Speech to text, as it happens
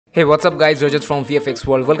Hey, what's up guys, Rajat from VFX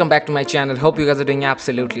World. Welcome back to my channel. Hope you guys are doing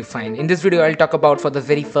absolutely fine. In this video, I'll talk about for the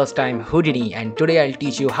very first time Houdini, and today I'll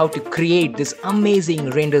teach you how to create this amazing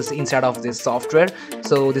renders inside of this software.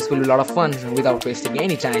 So this will be a lot of fun. Without wasting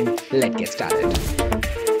any time, let's get started.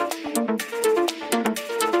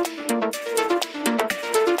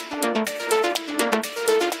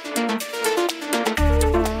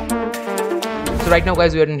 So right now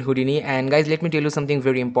guys, we are in Houdini, and guys, let me tell you something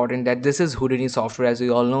very important, that this is Houdini software. As we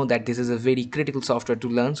all know that this is a very critical software to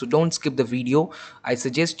learn, so don't skip the video. I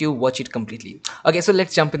suggest you watch it completely. Okay, so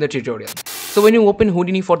let's jump in the tutorial. So when you open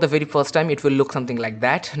Houdini for the very first time, it will look something like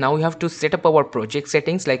that. Now we have to set up our project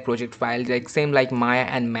settings, like project file, like same like Maya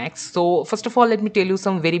and Max. So first of all, let me tell you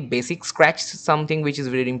some very basic scratch, something which is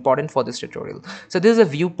very important for this tutorial. So this is a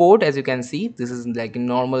viewport. As you can see, this is like a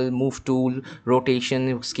normal move tool,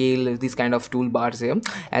 rotation, scale, these kind of toolbars here.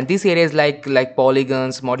 And this area is like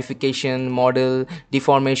polygons, modification, model,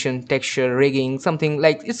 deformation, texture, rigging, something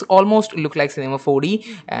like it's almost look like cinema 4D.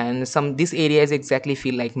 And this area is exactly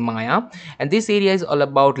feel like Maya. And this area is all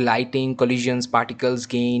about lighting, collisions, particles,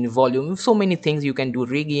 gain, volume, so many things you can do,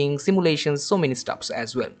 rigging, simulations, so many stuffs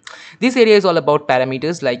as well. This area is all about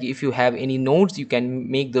parameters, like if you have any nodes, you can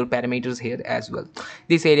make the parameters here as well.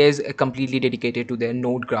 This area is completely dedicated to the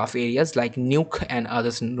node graph areas like Nuke and other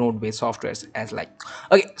node based softwares as like.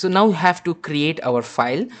 Okay, so now we have to create our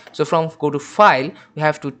file. So from go to file, we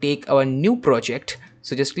have to take our new project.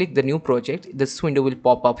 So just click the new project, this window will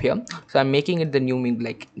pop up here. So I'm making it the new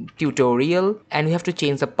like tutorial, and we have to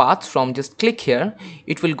change the path from just click here,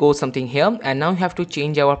 it will go something here. And now we have to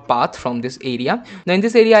change our path from this area. Now in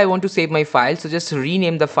this area I want to save my file, so just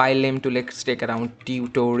rename the file name to, let's take around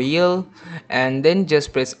tutorial, and then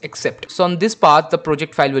just press accept. So on this path the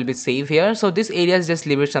project file will be saved here. So this area is just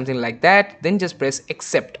leave it something like that, then just press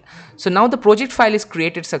accept. So now the project file is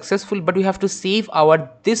created successful, but we have to save our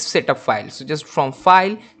this setup file. So just from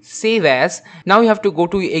file, save as. Now you have to go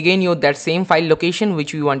to again your that same file location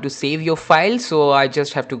which you want to save your file. So I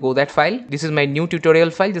just have to go that file. This is my new tutorial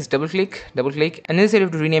file. Just double click, and then you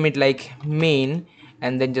have to rename it like main,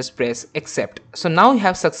 and then just press accept. So now you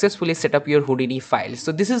have successfully set up your Houdini file.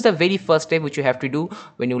 So this is the very first step which you have to do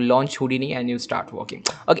when you launch Houdini and you start working.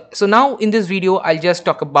 Okay, so now in this video I'll just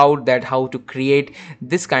talk about that how to create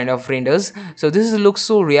this kind of renders. So this looks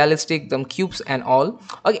so realistic, them cubes and all.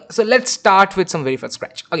 Okay, so let's start with some very first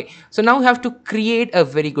scratch. Okay, so now you have to create a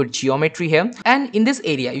very good geometry here, and in this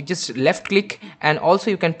area you just left click, and also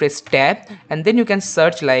you can press tab, and then you can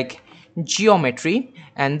search like geometry,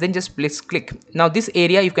 and then just place click. Now this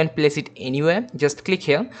area you can place it anywhere, just click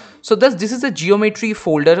here. So thus this is a geometry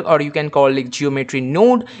folder, or you can call it geometry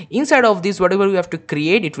node. Inside of this, whatever you have to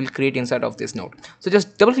create, it will create inside of this node. So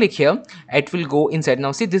just double click here, it will go inside.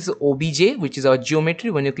 Now see, this is obj, which is our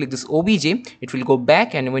geometry. When you click this obj, it will go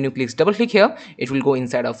back, and when you click double click here, it will go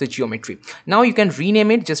inside of the geometry. Now you can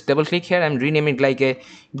rename it, just double click here and rename it like a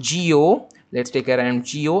geo. Let's take around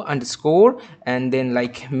geo underscore, and then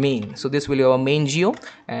like main. So this will be our main geo,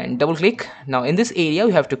 and double click. Now in this area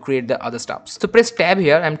we have to create the other stuffs. So press tab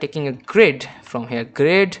here, I'm taking a grid from here,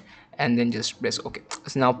 grid, and then just press OK.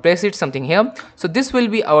 So now press it something here. So this will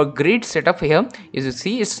be our grid setup here. As you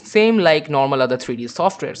see, it's same like normal other 3D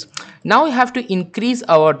softwares. Now we have to increase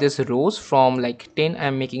our this rows from like 10.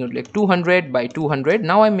 I'm making it like 200 by 200.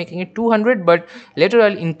 Now I'm making it 200, but later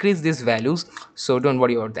I'll increase these values, so don't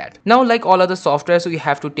worry about that. Now like all other software, so we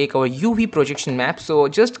have to take our UV projection map. So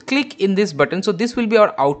just click in this button. So this will be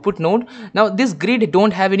our output node. Now this grid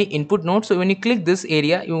don't have any input node, so when you click this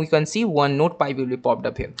area, you can see one node pipe will be popped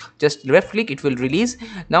up here. Just left click, it will release.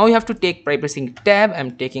 Now you have to take by pressing tab,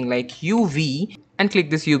 I'm taking like UV, and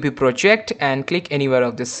click this UV project and click anywhere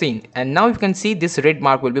of this scene, and now you can see this red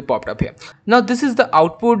mark will be popped up here. Now this is the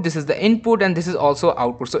output, this is the input, and this is also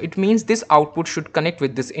output. So it means this output should connect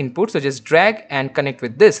with this input. So just drag and connect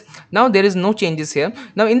with this. Now there is no changes here.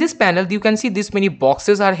 Now in this panel you can see this many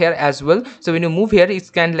boxes are here as well. So when you move here,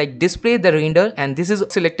 it can like display the render, and this is a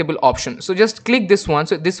selectable option. So just click this one,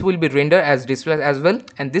 so this will be render as display as well,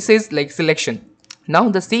 and this is like selection. Now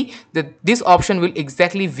the see that this option will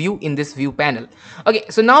exactly view in this view panel. Okay,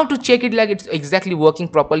 so now to check it like it's exactly working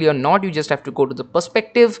properly or not, you just have to go to the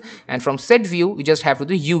perspective, and from set view you just have to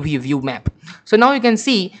do UV view map. So now you can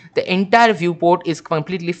see the entire viewport is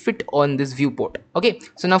completely fit on this viewport. Okay,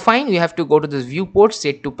 so now fine, we have to go to this viewport,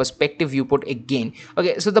 set to perspective viewport again.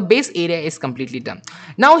 Okay, so the base area is completely done.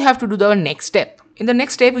 Now we have to do the next step. In the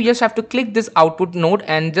next step, you just have to click this output node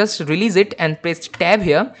and just release it and press tab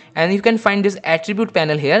here, and you can find this attribute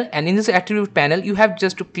panel here, and in this attribute panel you have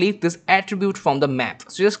just to click this attribute from the map.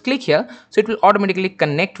 So just click here, so it will automatically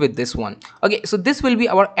connect with this one. Okay, so this will be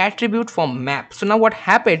our attribute from map. So now what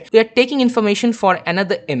happened, we are taking information for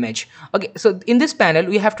another image. Okay, so in this panel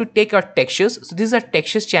we have to take our textures. So this is our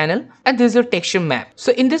textures channel and this is your texture map.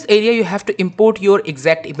 So in this area you have to import your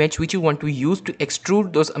exact image which you want to use to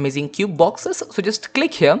extrude those amazing cube boxes. So just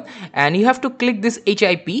click here and you have to click this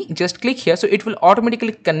HIP, just click here, so it will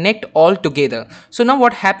automatically connect all together. So now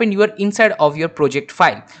what happened, you are inside of your project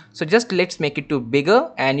file. So just let's make it too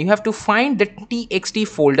bigger, and you have to find the txt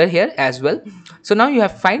folder here as well. So now you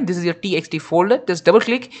have find this is your txt folder, just double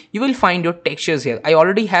click, you will find your textures here. I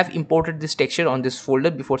already have imported this texture on this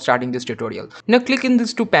folder before starting this tutorial. Now click in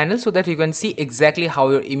these two panels so that you can see exactly how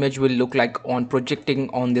your image will look like on projecting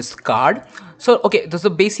on this card. So okay, the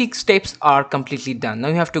basic steps are completely done. Now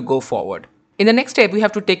you have to go forward. In the next step, we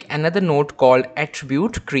have to take another node called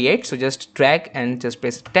attribute create. So just drag and just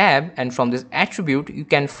press tab, and from this attribute you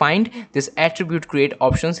can find this attribute create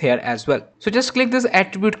options here as well. So just click this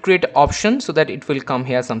attribute create option so that it will come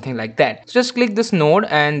here something like that. So just click this node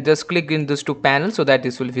and just click in this two panels so that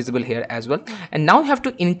this will be visible here as well. And now you have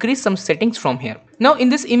to increase some settings from here. Now in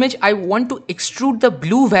this image I want to extrude the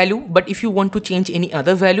blue value, but if you want to change any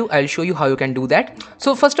other value, I'll show you how you can do that.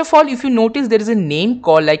 So first of all, if you notice there is a name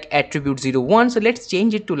called like attribute01, so let's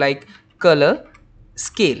change it to like color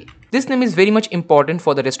scale. This name is very much important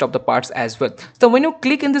for the rest of the parts as well. So when you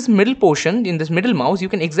click in this middle portion, in this middle mouse, you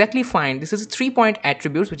can exactly find this is 3-point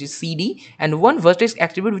attributes, which is CD, and one vertex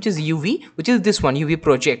attribute, which is UV, which is this one, UV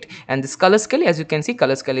project. And this color scale, as you can see,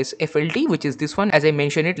 color scale is FLT, which is this one, as I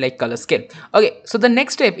mentioned it, like color scale. Okay, so the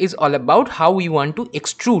next step is all about how we want to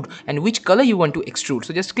extrude and which color you want to extrude.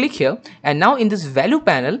 So just click here, and now in this value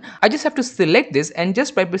panel, I just have to select this, and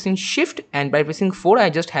just by pressing shift and by pressing 4, I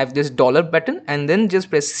just have this dollar button, and then just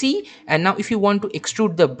press C. And now if you want to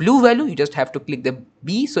extrude the blue value, you just have to click the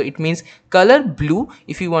B, so it means color blue.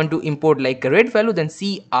 If you want to import like a red value, then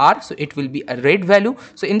CR, so it will be a red value.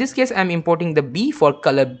 So in this case I'm importing the B for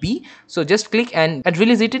color B, so just click and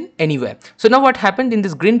release it in anywhere. So now what happened in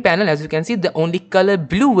this green panel, as you can see, the only color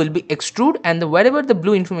blue will be extrude, and wherever the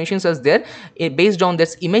blue information is there, based on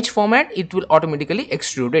this image format, it will automatically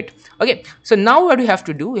extrude it. Okay, so now what we have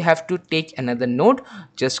to do, we have to take another node,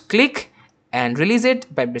 just click and release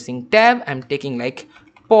it by pressing tab. I'm taking like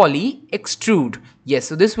poly extrude. Yes,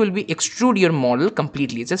 so this will be extrude your model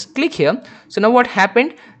completely. Just click here. So now what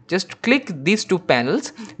happened, just click these two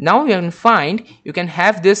panels. Now you can find you can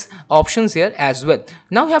have this options here as well.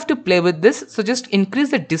 Now you have to play with this, so just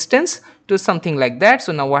increase the distance to something like that.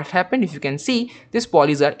 So now what happened, if you can see, these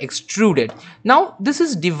polys are extruded. Now this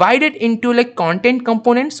is divided into like content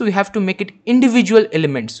components, so we have to make it individual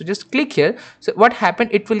elements. So just click here. So what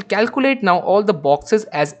happened, it will calculate now all the boxes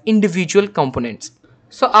as individual components.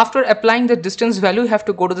 So after applying the distance value, you have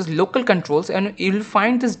to go to this local controls and you will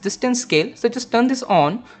find this distance scale. So just turn this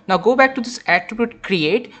on. Now go back to this attribute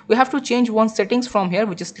create. We have to change one settings from here,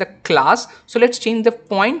 which is the class. So let's change the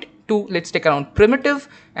point to, let's take around primitive,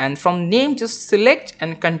 and from name just select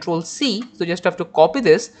and control C. So just have to copy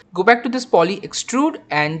this, go back to this poly extrude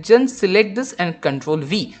and just select this and control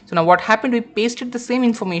V. So now what happened, we pasted the same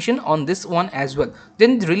information on this one as well,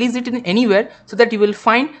 then release it in anywhere, so that you will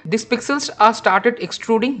find these pixels are started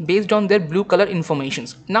extruding based on their blue color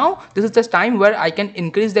informations. Now this is the time where I can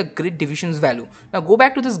increase the grid divisions value. Now go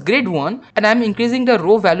back to this grid one, and I'm increasing the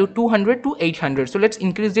row value 200 to 800. So let's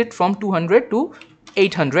increase it from 200 to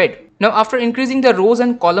 800. Now after increasing the rows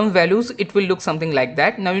and column values, it will look something like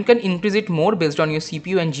that. Now you can increase it more based on your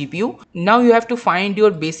CPU and GPU. Now you have to find your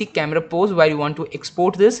basic camera pose where you want to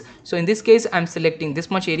export this. So in this case, I'm selecting this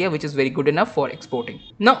much area, which is very good enough for exporting.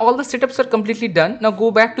 Now all the setups are completely done. Now go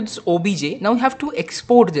back to this OBJ. Now you have to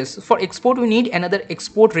export this. For export, we need another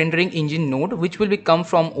export rendering engine node, which will come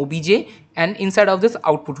from OBJ and inside of this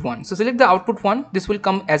output one. So select the output one, this will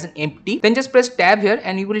come as an empty. Then just press tab here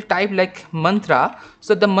and you will type like mantra.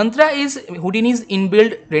 So the mantra is Houdini's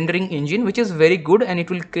inbuilt rendering engine, which is very good and it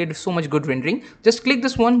will create so much good rendering. Just click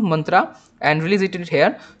this one mantra and release it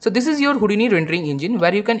here. So this is your Houdini rendering engine,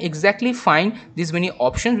 where you can exactly find these many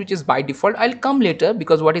options, which is by default. I'll come later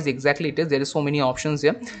because what is exactly it is, there is so many options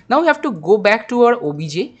here. Now we have to go back to our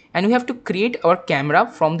OBJ and we have to create our camera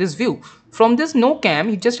from this view. From this no cam,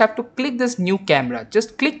 you just have to click this new camera.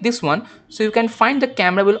 Just click this one, so you can find the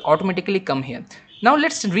camera will automatically come here. Now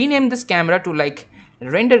let's rename this camera to like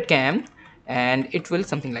render cam, and it will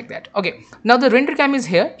something like that. Okay, now the render cam is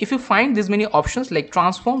here. If you find these many options like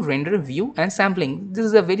transform, render, view and sampling, this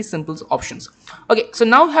is a very simple options. Okay, so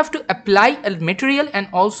now you have to apply a material and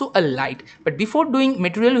also a light, but before doing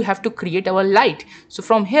material you have to create our light. So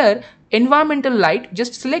from here, environmental light,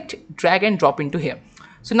 just select, drag and drop into here.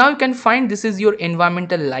 So now you can find this is your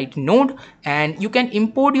environmental light node, and you can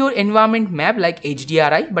import your environment map like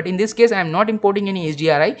HDRI, but in this case I am not importing any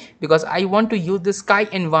HDRI because I want to use the sky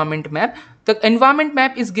environment map. The environment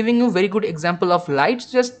map is giving you very good example of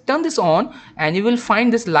lights. Just turn this on and you will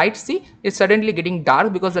find this light, see, it's suddenly getting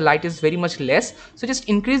dark because the light is very much less. So just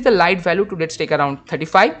increase the light value to, let's take around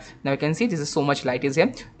 35. Now you can see this is so much light is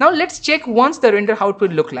here. Now let's check once the render how it will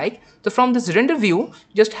look like. So from this render view,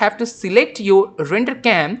 just have to select your render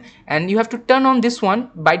cam and you have to turn on this one.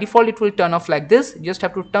 By default it will turn off like this. You just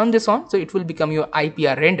have to turn this on, so it will become your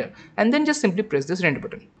IPR render, and then just simply press this render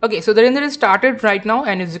button. Okay, so the render is started right now,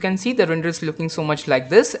 and as you can see the render is looking so much like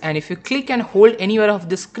this, and if you click and hold anywhere of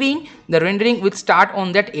the screen, the rendering will start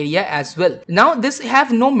on that area as well. Now this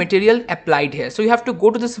have no material applied here, so you have to go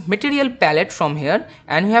to this material palette from here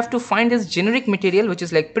and you have to find this generic material which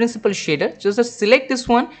is like principal shader. Just select this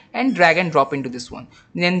one and drag and drop into this one,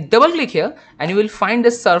 then double click here and you will find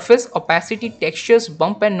the surface, opacity, textures,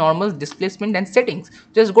 bump and normal, displacement and settings.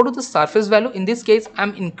 Just go to the surface value. In this case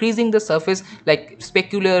I'm increasing the surface like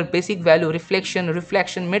specular, basic value, reflection,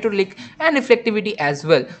 metallic and reflectivity as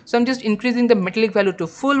well. So I'm just increasing the metallic value to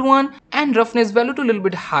full one and roughness value to a little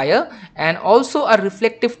bit higher, and also a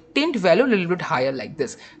reflective tint value a little bit higher like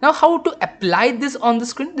this. Now how to apply this on the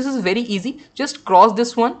screen? This is very easy. Just cross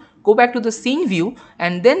this one, go back to the scene view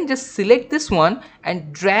and then just select this one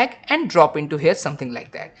and drag and drop into here, something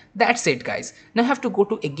like that. That's it guys. Now I have to go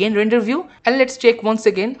to again render view and let's check once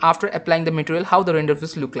again after applying the material how the render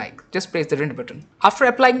views look like. Just press the render button. After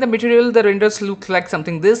applying the material, the renders look like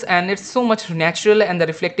something this, and it's so much natural and the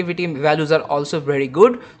reflectivity values are also very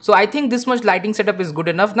good. So I think this much lighting setup is good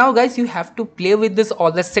enough. Now guys, you have to play with this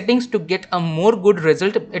all the settings to get a more good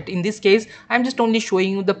result. In this case I'm just only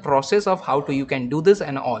showing you the process of how to you can do this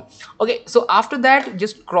and all. Okay, so after that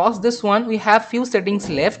just cross this one. We have few settings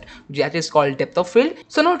left, that is called depth of field.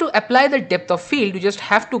 So now to apply the depth of field, you just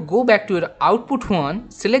have to go back to your output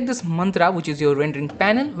one, select this mantra which is your rendering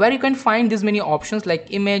panel, where you can find these many options like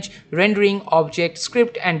image, rendering, object,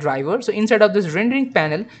 script and driver. So inside of this rendering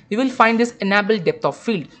panel you will find this enable depth of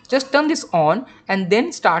field. Just turn this on and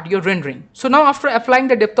then start your rendering. So now after applying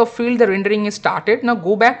the depth of field, the rendering is started. Now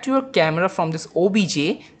go back to your camera from this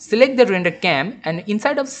OBJ, select the render cam, and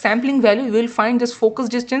inside of sampling value you will find this focus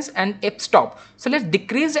distance and f-stop. So let's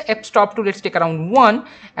decrease the f-stop to, let's take around 1,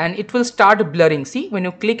 and it will start blurring. See, when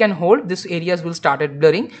you click and hold, this areas will start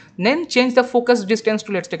blurring. Then change the focus distance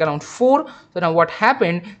to, let's take around 4. So now what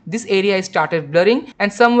happened, this area is started blurring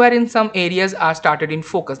and somewhere in some areas are started in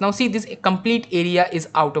focus. Now see, this complete area is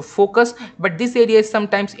out of focus, but this area is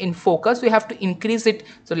sometimes in focus. We have to increase it.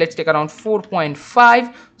 So let's take around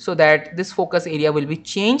 4.5 so that this focus area will be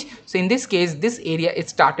changed. So in this case, this area is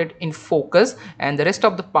started in focus and the rest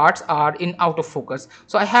of the parts are in out of focus.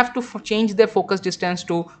 So I have to change the focus distance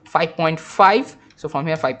to 5.5. So from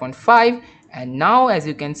here 5.5, and now as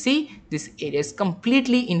you can see, this area is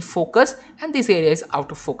completely in focus and this area is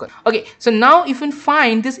out of focus. Okay, so now if you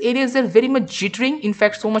find this areas are very much jittering, in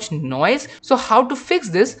fact so much noise. So how to fix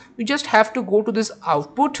this? We just have to go to this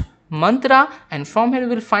output mantra, and from here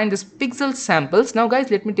we will find this pixel samples. Now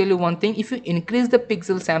guys, let me tell you one thing, if you increase the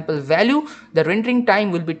pixel sample value, the rendering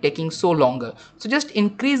time will be taking so longer. So just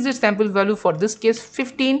increase the sample value, for this case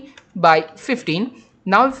 15 by 15.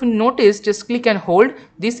 Now if you notice, just click and hold,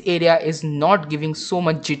 this area is not giving so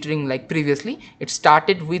much jittering like previously. It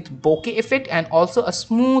started with bokeh effect and also a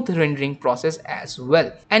smooth rendering process as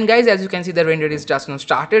well. And guys, as you can see, the render is just now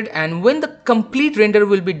started, and when the complete render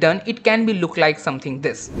will be done, it can be look like something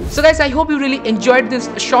this. So guys, I hope you really enjoyed this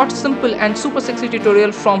short, simple and super sexy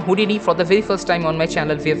tutorial from Houdini for the very first time on my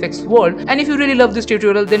channel VFX World. And if you really love this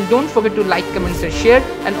tutorial, then don't forget to like, comment and share,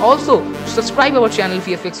 and also subscribe our channel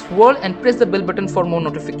VFX World and press the bell button for more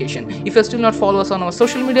notification. If you still not follow us on our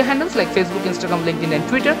social media handles like Facebook, Instagram, LinkedIn and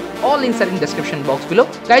Twitter, all links are in description box below.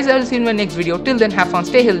 Guys, I will see you in my next video. Till then, have fun,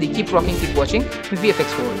 stay healthy, keep rocking, keep watching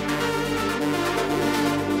VFX World.